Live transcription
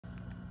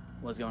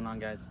What's going on,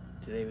 guys?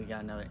 Today we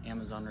got another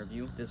Amazon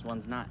review. This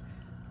one's not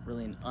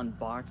really an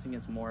unboxing,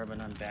 it's more of an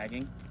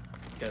unbagging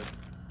because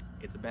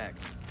it's a bag.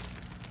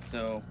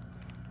 So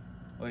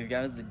what we've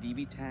got is the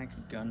DBTAC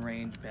gun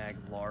range bag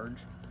large.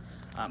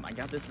 I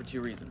got this for two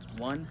reasons.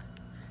 One,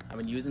 I've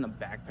been using a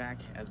backpack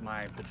as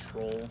my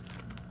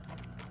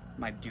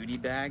duty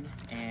bag,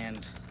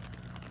 and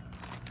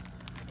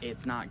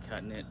it's not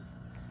cutting it,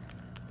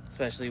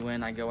 especially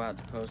when I go out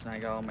to post and I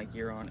got all my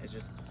gear on.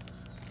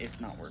 It's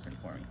not working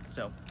for me.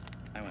 So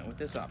I went with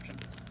this option,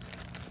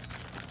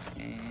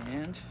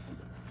 and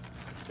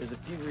there's a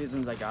few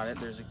reasons I got it.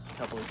 There's a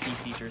couple of key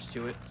features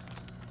to it,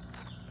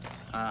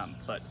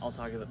 but I'll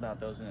talk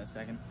about those in a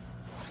second.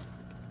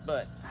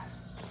 But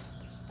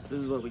this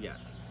is what we got.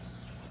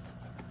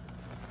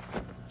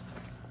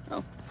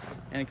 Oh,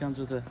 and it comes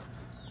with a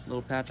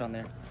little patch on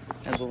there.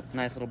 Has a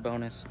nice little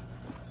bonus.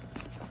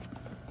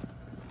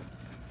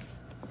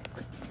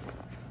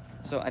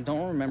 So I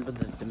don't remember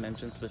the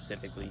dimensions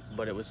specifically,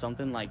 but it was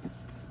something like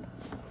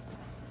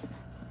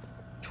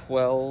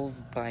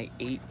 12 by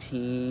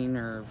 18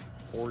 or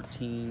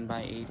 14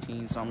 by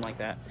 18, something like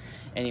that.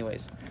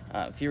 Anyways,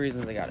 a few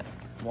reasons I got it.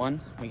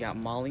 One, we got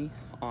Molly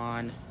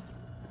on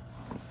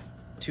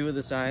two of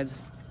the sides,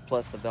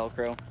 plus the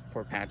Velcro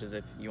for patches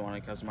if you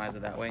want to customize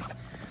it that way.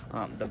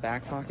 The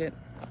back pocket,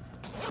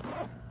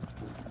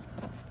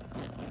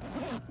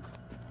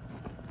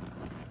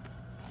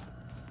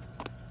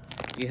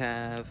 you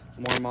have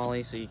more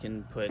Molly, so you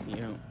can put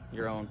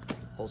your own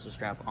holster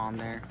strap on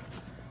there.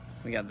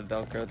 We got the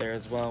Velcro there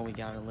as well. We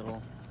got a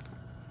little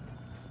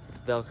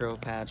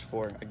Velcro patch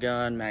for a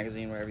gun,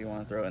 magazine, wherever you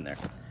want to throw in there.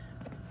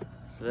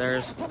 So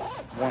there's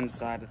one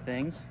side of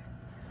things.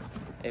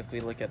 If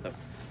we look at the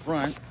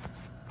front,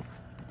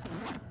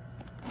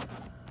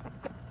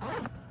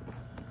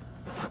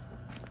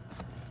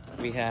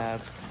 we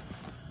have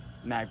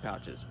mag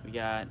pouches. We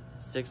got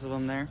 6 of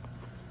them there,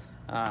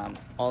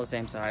 all the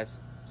same size,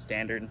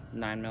 standard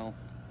 9mm,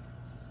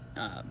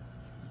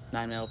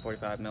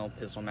 45mm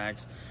pistol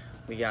mags.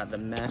 We got the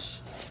mesh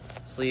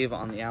sleeve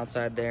on the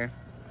outside there.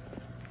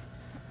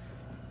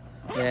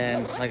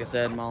 And like I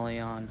said, Molly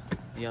on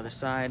the other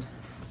side.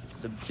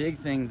 The big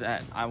thing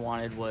that I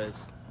wanted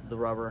was the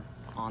rubber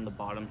on the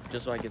bottom,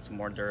 just so I get some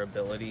more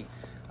durability.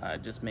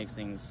 It just makes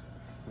things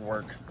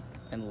work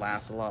and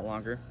last a lot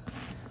longer.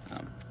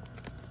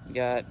 We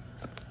got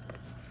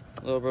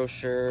a little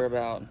brochure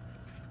about,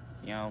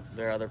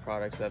 their other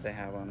products that they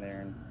have on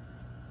there, and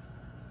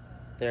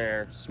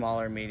they're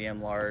smaller,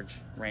 medium, large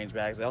range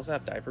bags. They also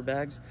have diaper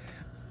bags.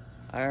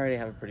 I already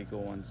have a pretty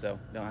cool one, so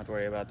don't have to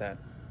worry about that.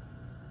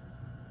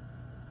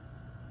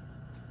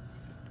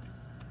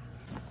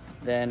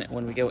 Then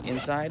when we go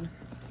inside,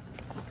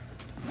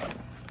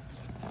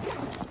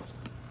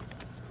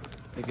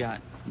 we've got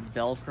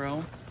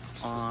Velcro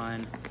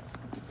on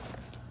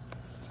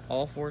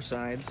all 4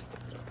 sides.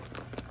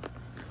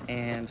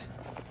 And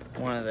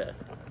one of the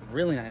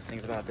really nice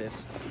things about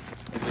this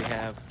is we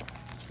have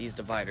these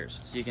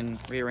dividers, so you can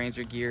rearrange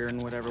your gear in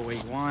whatever way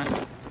you want.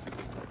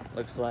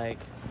 Looks like,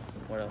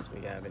 what else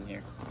we have in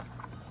here?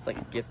 It's like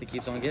a gift that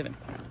keeps on giving.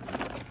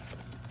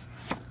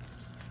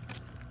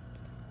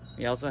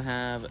 We also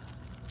have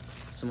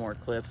some more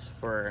clips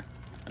for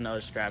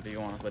another strap if you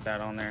want to put that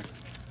on there,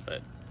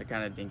 but they're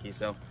kind of dinky,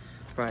 so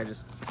probably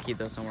just keep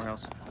those somewhere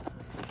else.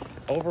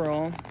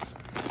 Overall,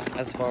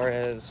 as far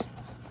as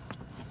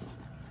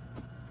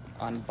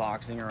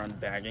unboxing or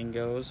unbagging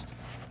goes,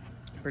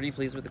 pretty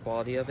pleased with the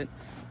quality of it.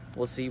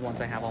 We'll see once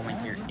I have all my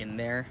gear in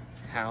there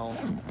how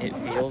it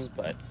feels,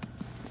 but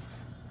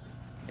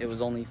it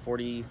was only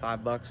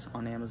 45 bucks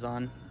on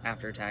Amazon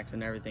after tax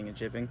and everything and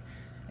shipping,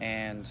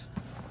 and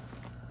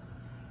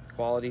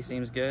quality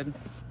seems good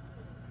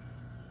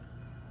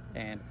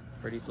and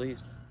pretty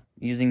pleased.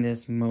 Using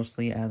this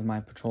mostly as my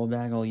patrol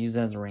bag. I'll use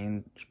it as a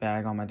range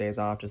bag on my days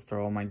off, just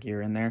throw all my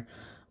gear in there.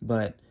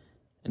 But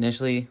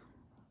initially,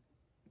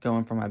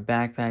 going from my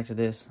backpack to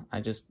this, I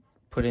just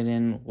put it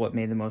in what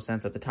made the most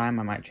sense at the time.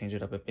 I might change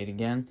it up a bit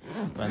again.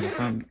 But in the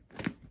front,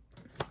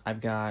 I've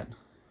got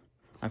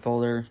my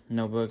folder,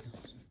 notebook,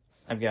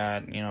 I've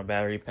got,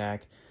 battery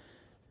pack,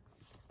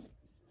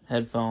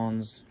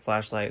 headphones,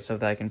 flashlight, so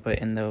that I can put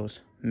in those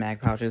mag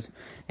pouches.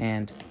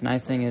 And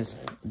nice thing is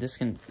this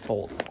can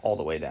fold all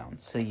the way down,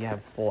 so you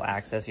have full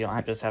access. You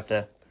don't just have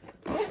to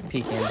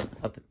peek in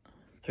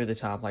through the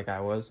top like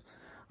I was.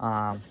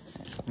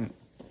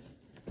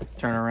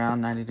 Turn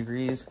around 90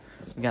 degrees.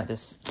 We got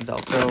this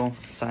Velcro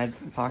side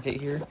pocket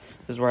here.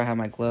 This is where I have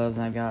my gloves,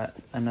 and I've got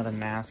another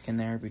mask in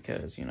there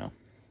because,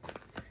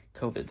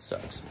 COVID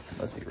sucks.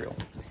 Let's be real.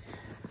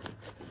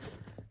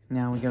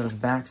 Now we go to the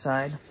back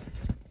side,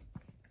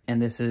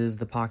 and this is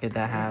the pocket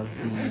that has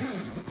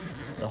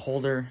the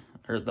holder,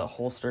 or the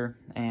holster,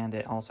 and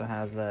it also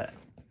has the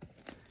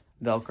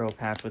Velcro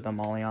patch with the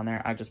Molly on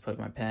there. I just put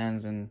my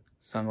pens and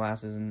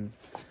sunglasses and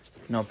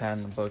notepad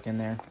and the book in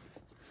there.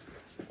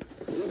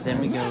 Then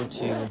we go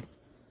to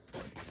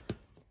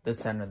the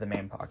center of the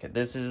main pocket.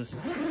 This is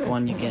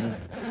one you can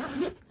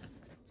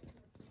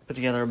put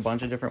together a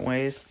bunch of different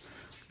ways,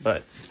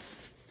 but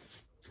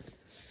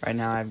Right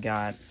now I've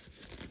got,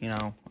 you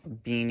know, a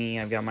beanie,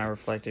 I've got my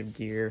reflective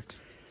gear,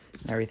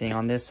 and everything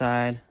on this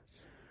side.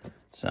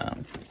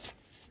 Some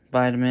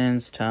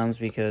vitamins, Tums,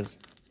 because,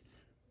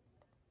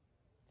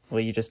 well,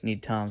 you just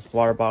need Tums,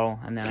 water bottle,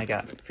 and then I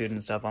got food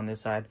and stuff on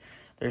this side.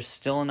 There's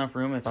still enough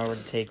room if I were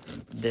to take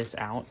this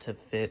out to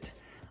fit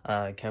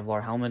a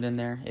Kevlar helmet in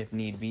there if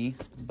need be,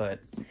 but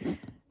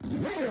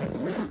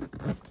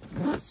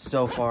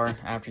so far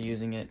after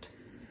using it,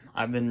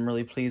 I've been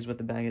really pleased with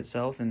the bag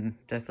itself and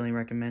definitely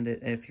recommend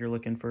it if you're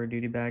looking for a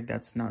duty bag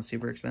that's not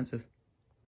super expensive.